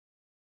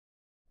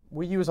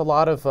We use a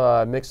lot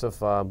of mix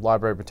of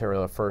library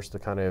material at first to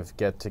kind of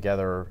get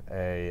together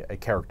a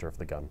character of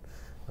the gun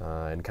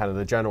and kind of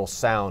the general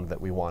sound that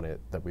we want it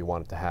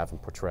to have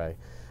and portray.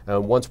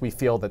 Once we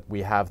feel that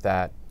we have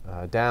that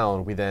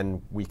down,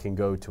 we can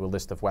go to a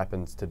list of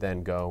weapons to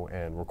then go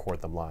and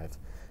record them live.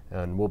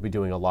 And we'll be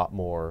doing a lot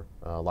more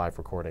live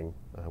recording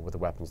with the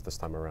weapons this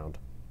time around.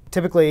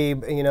 Typically,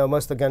 you know,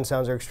 most of the gun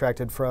sounds are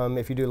extracted from,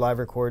 if you do live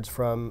records,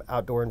 from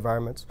outdoor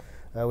environments.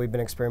 We've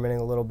been experimenting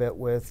a little bit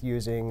with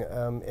using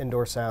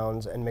indoor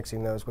sounds and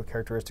mixing those with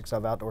characteristics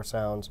of outdoor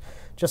sounds.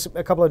 Just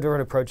a couple of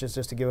different approaches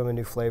just to give them a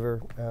new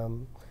flavor,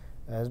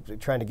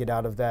 trying to get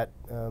out of that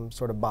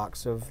sort of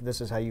box of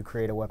this is how you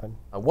create a weapon.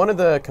 One of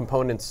the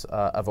components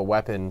of a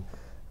weapon,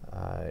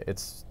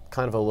 it's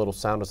kind of a little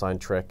sound design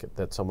trick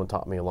that someone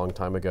taught me a long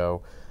time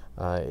ago,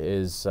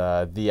 is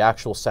the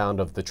actual sound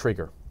of the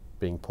trigger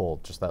being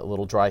pulled, just that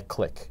little dry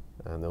click.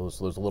 And those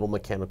little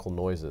mechanical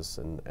noises,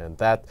 and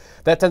that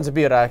tends to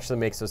be what actually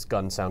makes this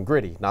gun sound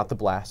gritty, not the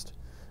blast.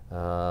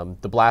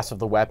 The blast of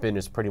the weapon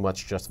is pretty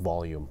much just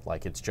volume,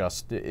 like it's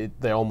just,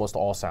 they almost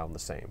all sound the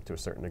same to a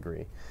certain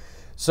degree.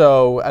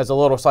 So as a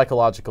little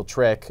psychological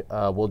trick,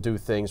 we'll do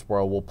things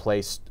where we'll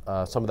place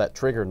some of that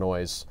trigger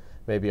noise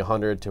maybe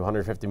 100 to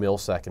 150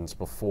 milliseconds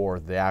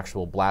before the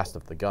actual blast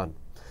of the gun.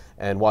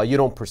 And while you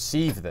don't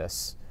perceive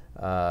this,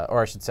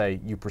 or I should say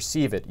you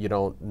perceive it, you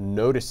don't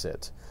notice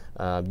it,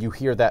 you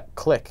hear that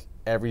click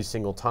every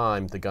single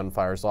time the gun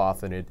fires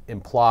off, and it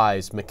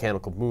implies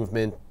mechanical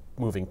movement,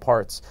 moving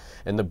parts.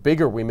 And the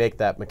bigger we make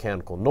that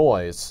mechanical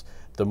noise,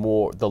 the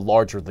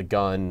larger the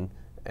gun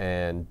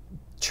and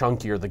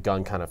chunkier the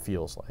gun kind of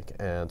feels like.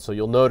 And so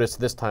you'll notice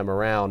this time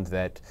around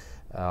that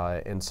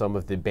in some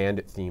of the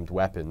bandit-themed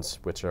weapons,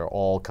 which are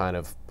all kind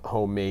of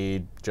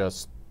homemade,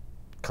 just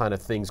kind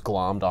of things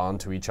glommed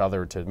onto each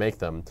other to make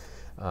them,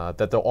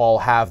 that they'll all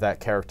have that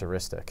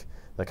characteristic,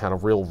 the kind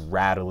of real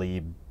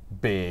rattly,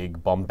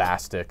 big,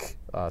 bombastic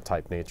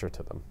type nature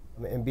to them.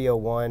 In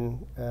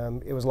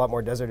BO1, it was a lot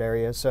more desert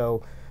area,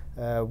 so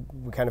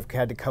we kind of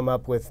had to come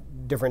up with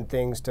different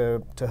things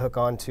to hook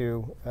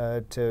onto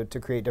to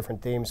create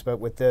different themes. But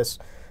with this,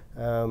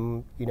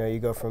 you know, you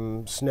go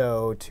from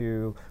snow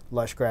to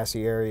lush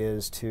grassy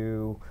areas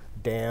to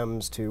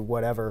dams to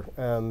whatever,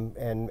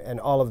 and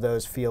all of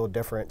those feel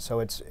different. So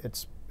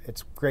it's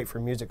great for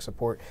music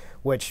support,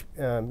 which,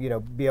 you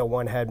know,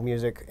 BO1 had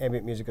music,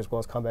 ambient music as well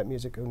as combat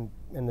music,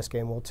 in this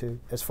game will too.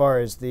 As far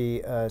as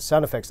the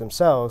sound effects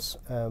themselves,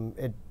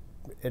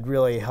 it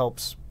really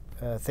helps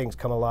things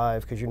come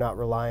alive because you're not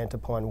reliant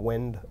upon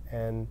wind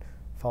and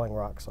falling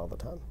rocks all the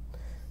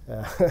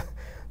time.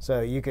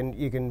 So you can,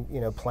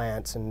 you know,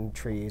 plants and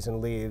trees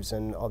and leaves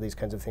and all these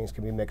kinds of things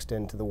can be mixed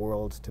into the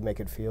world to make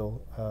it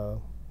feel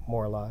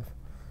more alive.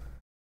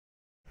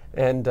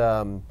 And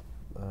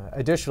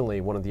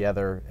additionally, one of the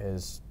other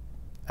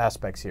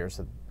aspects here is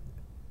that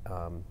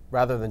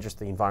rather than just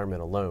the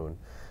environment alone,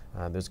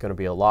 there's going to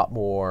be a lot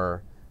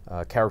more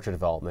character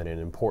development and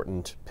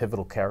important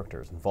pivotal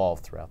characters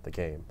involved throughout the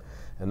game.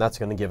 And that's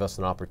going to give us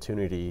an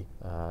opportunity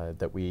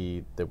that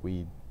we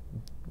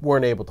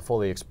weren't able to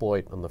fully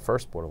exploit on the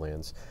first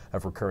Borderlands,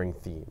 of recurring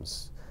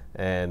themes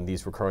and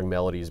these recurring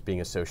melodies being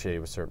associated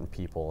with certain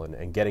people,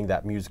 and getting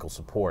that musical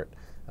support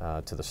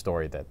to the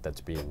story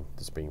that's being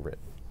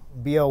written.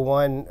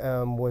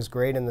 BO1 was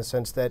great in the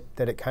sense that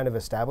it kind of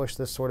established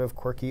this sort of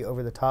quirky,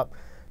 over-the-top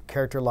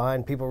character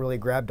line. People really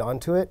grabbed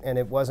onto it, and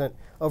it wasn't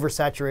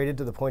oversaturated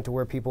to the point to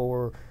where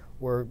people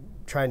were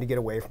trying to get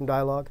away from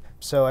dialogue.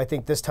 So I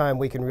think this time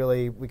we can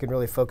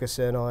really focus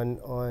in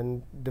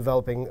on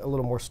developing a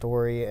little more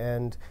story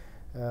and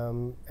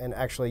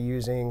actually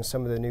using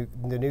some of the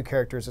new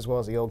characters as well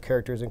as the old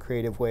characters in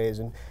creative ways,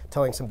 and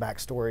telling some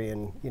backstory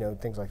and, you know,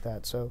 things like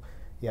that. So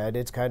yeah,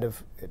 it's kind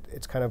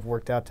of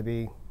worked out to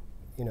be,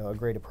 you know, a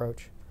great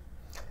approach.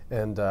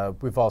 And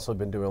we've also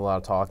been doing a lot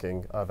of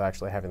talking of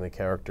actually having the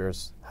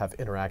characters have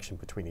interaction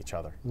between each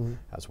other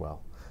as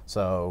well.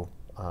 So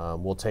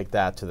we'll take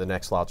that to the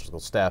next logical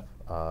step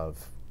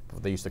of,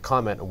 they used to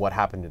comment on what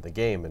happened in the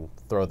game and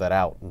throw that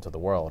out into the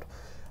world.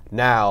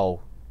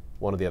 Now,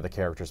 one of the other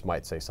characters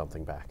might say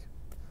something back.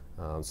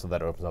 So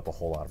that opens up a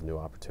whole lot of new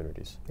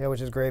opportunities. Yeah,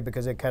 which is great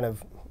because it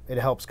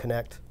helps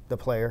connect the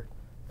player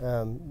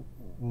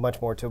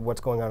much more to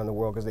what's going on in the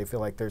world, because they feel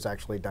like there's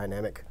actually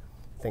dynamic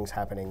things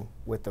happening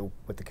with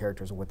the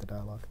characters and with the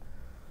dialogue.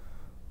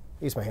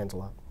 I use my hands a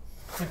lot.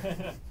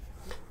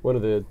 One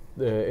of the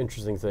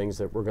interesting things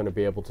that we're going to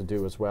be able to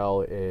do as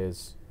well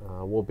is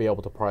we'll be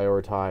able to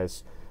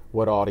prioritize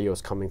what audio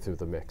is coming through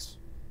the mix,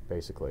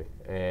 basically.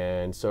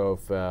 And so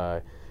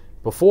if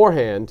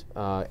beforehand,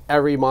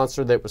 every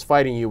monster that was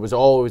fighting you was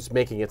always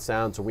making it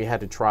sound, so we had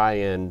to try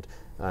and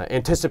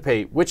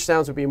anticipate which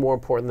sounds would be more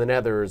important than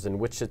others and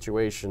which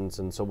situations,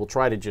 and so we'll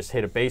try to just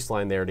hit a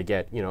baseline there to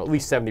get, you know, at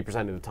least 70%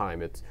 of the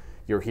time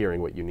you're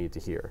hearing what you need to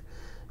hear.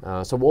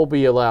 So what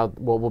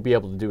we'll be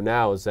able to do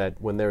now is that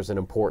when there's an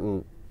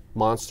important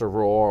monster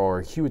roar or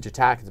a huge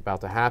attack that's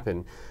about to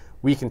happen,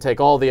 we can take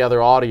all the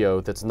other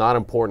audio that's not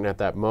important at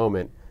that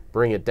moment,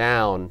 bring it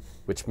down,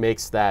 which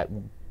makes that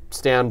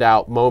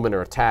standout moment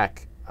or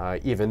attack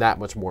even that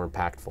much more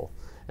impactful,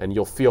 and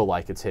you'll feel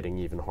like it's hitting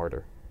even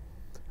harder.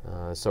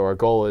 So our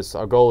goal is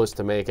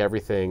to make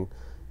everything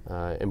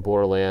in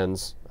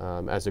Borderlands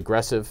as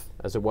aggressive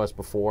as it was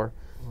before,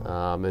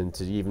 and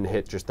to even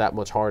hit just that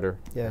much harder.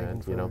 Yeah,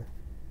 and you know,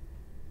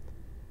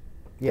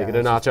 yeah, take it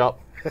a notch up.